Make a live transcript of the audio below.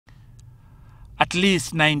At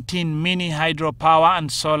least 19 mini hydropower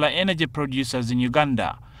and solar energy producers in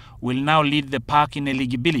Uganda will now lead the pack in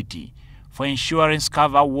eligibility for insurance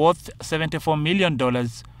cover worth $74 million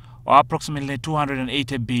or approximately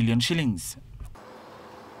 280 billion shillings.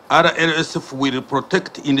 RLSF will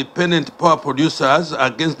protect independent power producers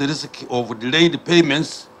against the risk of delayed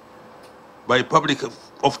payments by public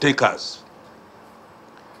off-takers.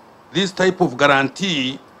 This type of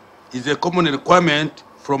guarantee is a common requirement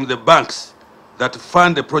from the banks that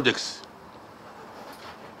fund the projects.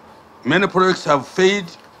 Many projects have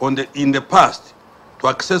failed in the past to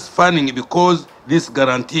access funding because this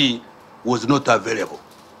guarantee was not available.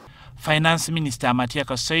 Finance Minister Matia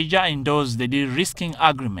Kasaija endorsed the de-risking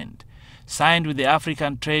agreement signed with the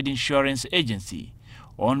African Trade Insurance Agency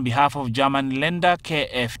on behalf of German lender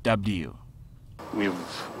KfW. We've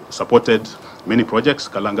supported many projects.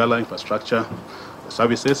 Kalangala Infrastructure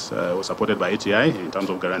Services was supported by ATI in terms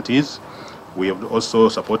of guarantees. We have also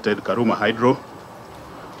supported Karuma Hydro.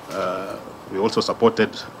 We also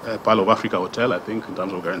supported Pearl of Africa Hotel, I think, in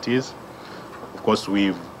terms of guarantees. Of course,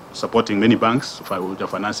 we're supporting many banks which are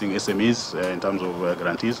financing SMEs in terms of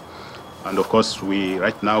guarantees. And of course,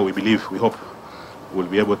 right now, we hope we'll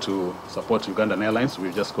be able to support Ugandan Airlines.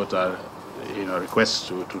 We've just got a request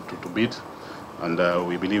to bid. And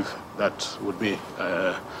we believe that would be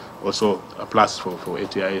also a plus for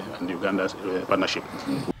ATI and Uganda's partnership.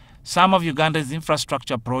 Some of Uganda's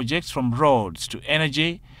infrastructure projects, from roads to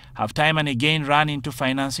energy, have time and again run into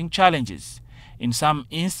financing challenges, in some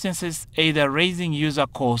instances either raising user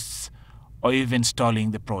costs or even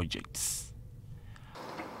stalling the projects.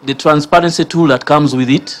 The transparency tool that comes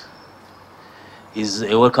with it is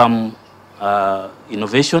a welcome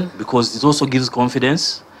innovation, because it also gives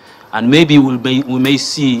confidence, and maybe we may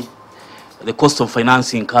see the cost of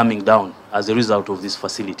financing coming down as a result of this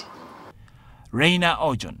facility. Reina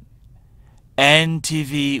Ojon,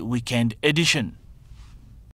 NTV Weekend Edition.